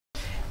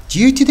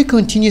Due to the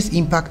continuous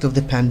impact of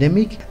the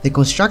pandemic, the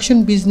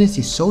construction business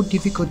is so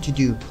difficult to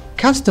do.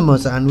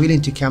 Customers are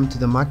unwilling to come to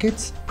the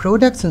markets,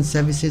 products and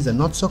services are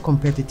not so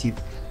competitive.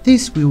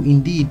 This will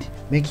indeed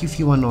make you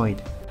feel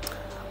annoyed.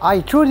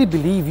 I truly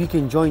believe you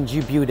can join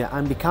G-Builder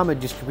and become a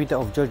distributor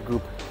of George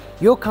Group.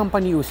 Your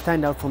company will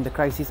stand out from the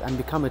crisis and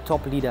become a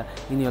top leader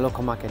in your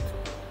local market.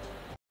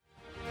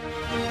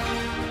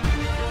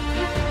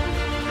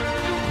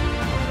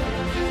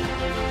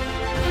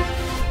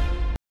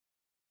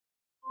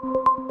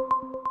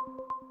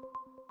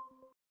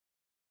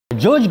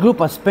 George Group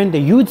has spent a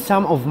huge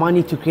sum of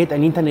money to create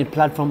an internet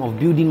platform of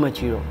building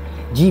material,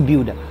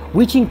 G-Builder,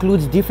 which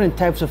includes different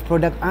types of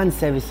product and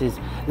services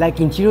like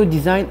interior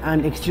design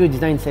and exterior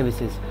design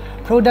services,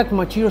 product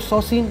material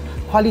sourcing,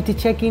 quality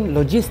checking,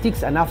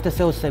 logistics and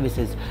after-sales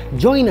services.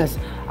 Join us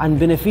and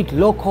benefit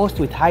low cost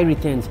with high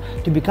returns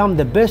to become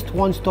the best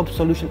one-stop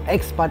solution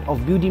expert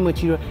of building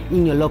material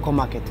in your local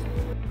market.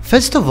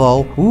 First of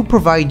all, we will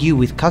provide you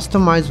with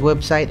customized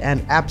website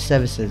and app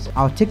services.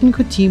 Our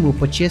technical team will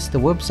purchase the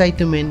website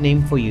domain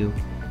name for you.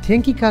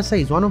 Tenki Casa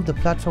is one of the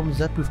platforms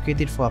that we've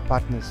created for our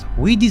partners.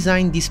 We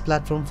designed this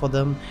platform for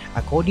them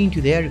according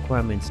to their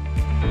requirements.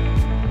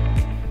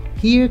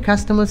 Here,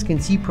 customers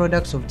can see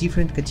products of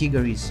different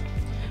categories,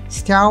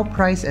 style,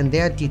 price and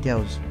their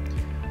details,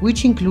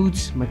 which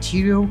includes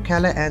material,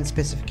 color and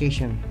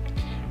specification.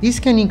 This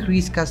can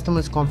increase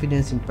customers'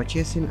 confidence in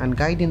purchasing and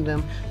guiding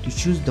them to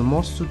choose the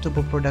most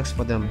suitable products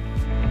for them.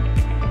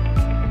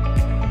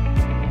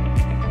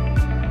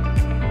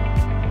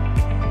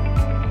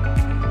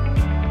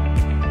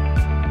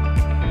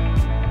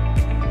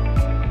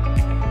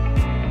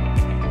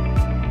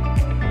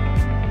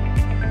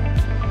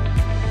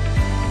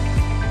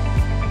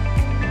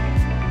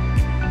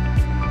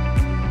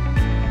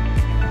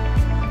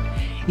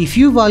 If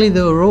you value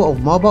the role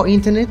of mobile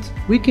internet,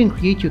 we can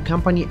create your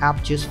company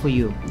app just for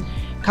you.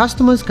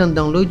 Customers can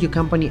download your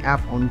company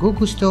app on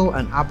Google Store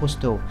and Apple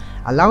Store,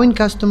 allowing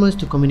customers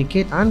to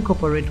communicate and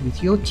cooperate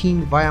with your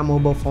team via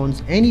mobile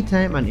phones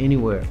anytime and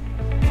anywhere.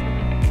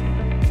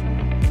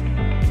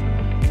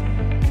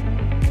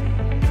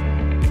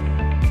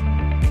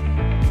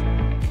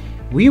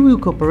 We will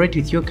cooperate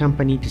with your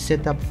company to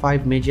set up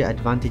 5 major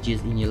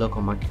advantages in your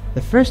local market.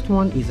 The first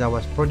one is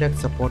our product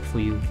support for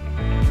you.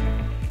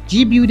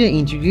 G-Builder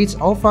integrates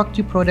all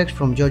factory products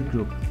from George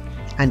Group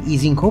and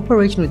is in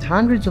cooperation with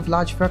hundreds of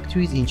large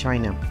factories in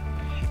China.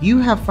 You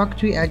have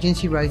factory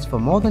agency rights for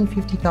more than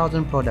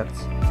 50,000 products,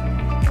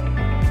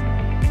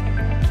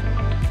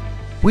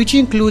 which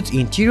includes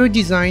interior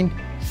design,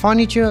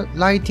 furniture,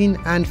 lighting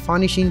and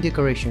furnishing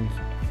decorations,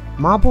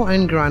 marble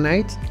and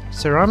granite,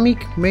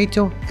 ceramic,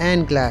 metal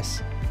and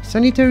glass,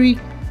 sanitary,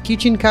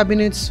 kitchen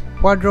cabinets,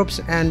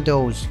 wardrobes and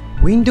doors,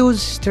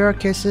 windows,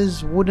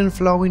 staircases, wooden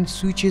flooring,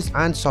 switches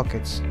and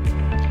sockets,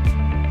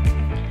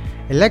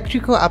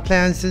 electrical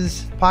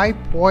appliances, pipe,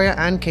 wire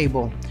and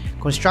cable,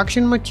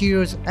 construction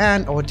materials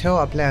and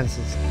hotel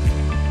appliances.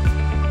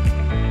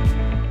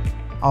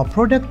 Our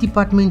product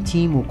department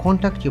team will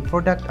contact your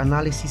product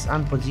analysis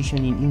and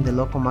positioning in the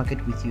local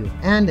market with you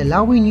and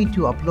allowing you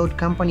to upload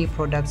company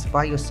products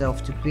by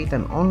yourself to create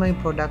an online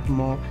product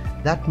mall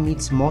that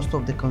meets most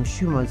of the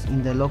consumers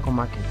in the local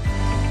market.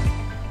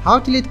 How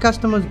to let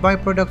customers buy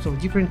products of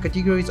different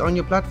categories on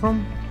your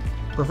platform?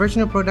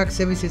 Professional product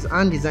services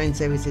and design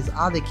services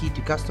are the key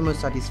to customer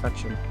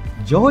satisfaction.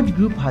 George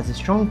Group has a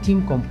strong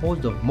team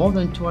composed of more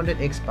than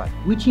 200 experts,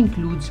 which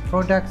includes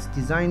products,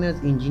 designers,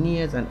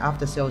 engineers and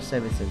after-sales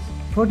services.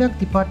 Product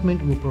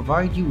department will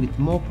provide you with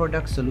more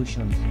product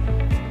solutions.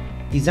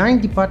 Design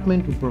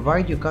department will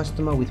provide your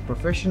customer with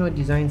professional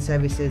design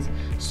services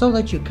so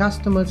that your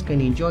customers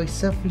can enjoy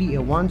safely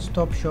a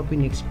one-stop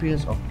shopping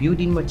experience of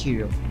building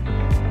material.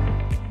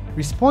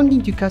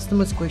 Responding to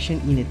customers'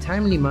 questions in a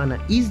timely manner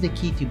is the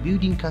key to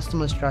building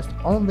customers' trust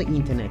on the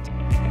internet.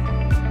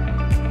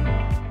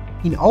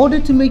 In order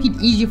to make it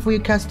easier for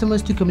your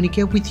customers to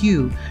communicate with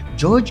you,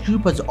 George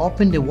Group has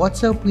opened a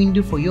WhatsApp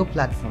window for your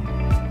platform.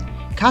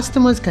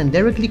 Customers can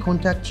directly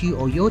contact you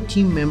or your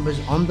team members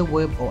on the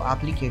web or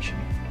application.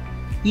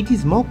 It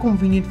is more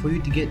convenient for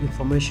you to get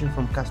information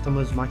from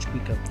customers much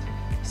quicker,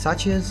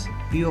 such as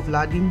bill of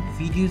lading,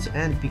 videos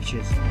and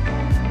pictures.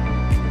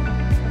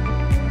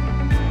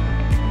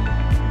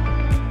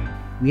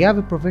 We have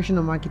a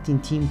professional marketing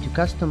team to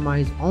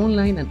customize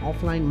online and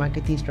offline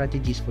marketing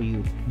strategies for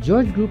you.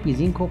 George Group is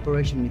in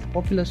cooperation with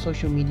popular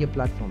social media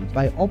platforms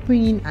by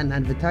opening an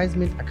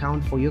advertisement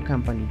account for your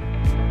company,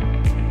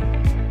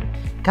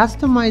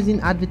 customizing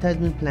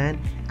advertisement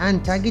plan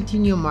and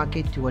targeting your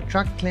market to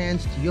attract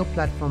clients to your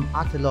platform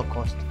at a low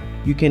cost.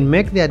 You can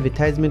make the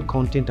advertisement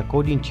content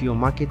according to your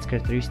market's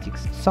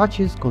characteristics, such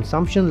as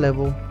consumption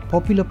level,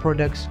 popular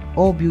products,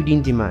 or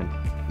building demand.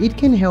 It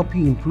can help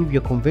you improve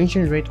your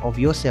conversion rate of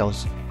your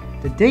sales.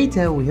 The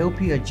data will help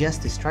you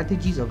adjust the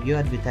strategies of your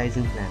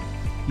advertising plan.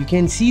 You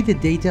can see the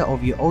data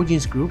of your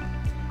audience group,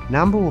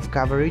 number of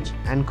coverage,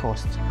 and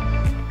cost.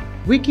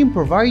 We can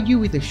provide you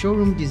with a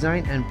showroom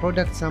design and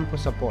product sample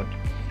support.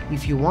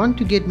 If you want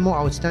to get more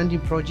outstanding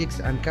projects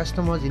and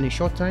customers in a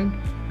short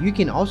time, you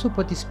can also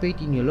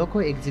participate in your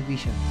local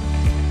exhibition.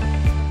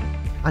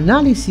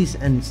 Analysis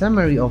and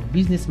summary of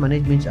business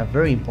management are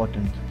very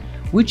important,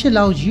 which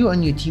allows you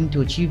and your team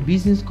to achieve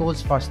business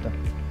goals faster.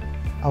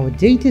 Our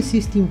data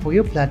system for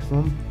your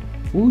platform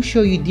will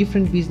show you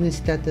different business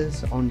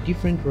status on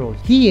different roles.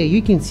 Here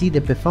you can see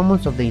the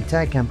performance of the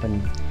entire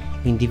company,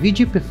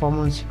 individual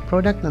performance,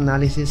 product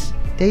analysis,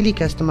 daily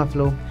customer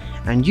flow,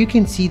 and you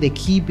can see the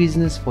key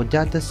business for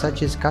data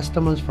such as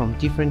customers from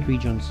different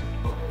regions.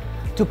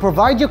 To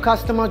provide your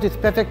customers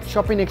with perfect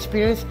shopping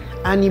experience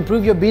and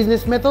improve your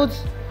business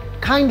methods,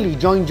 kindly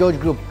join George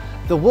Group,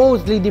 the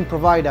world's leading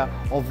provider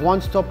of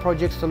one-stop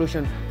project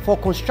solution for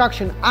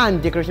construction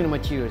and decoration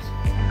materials.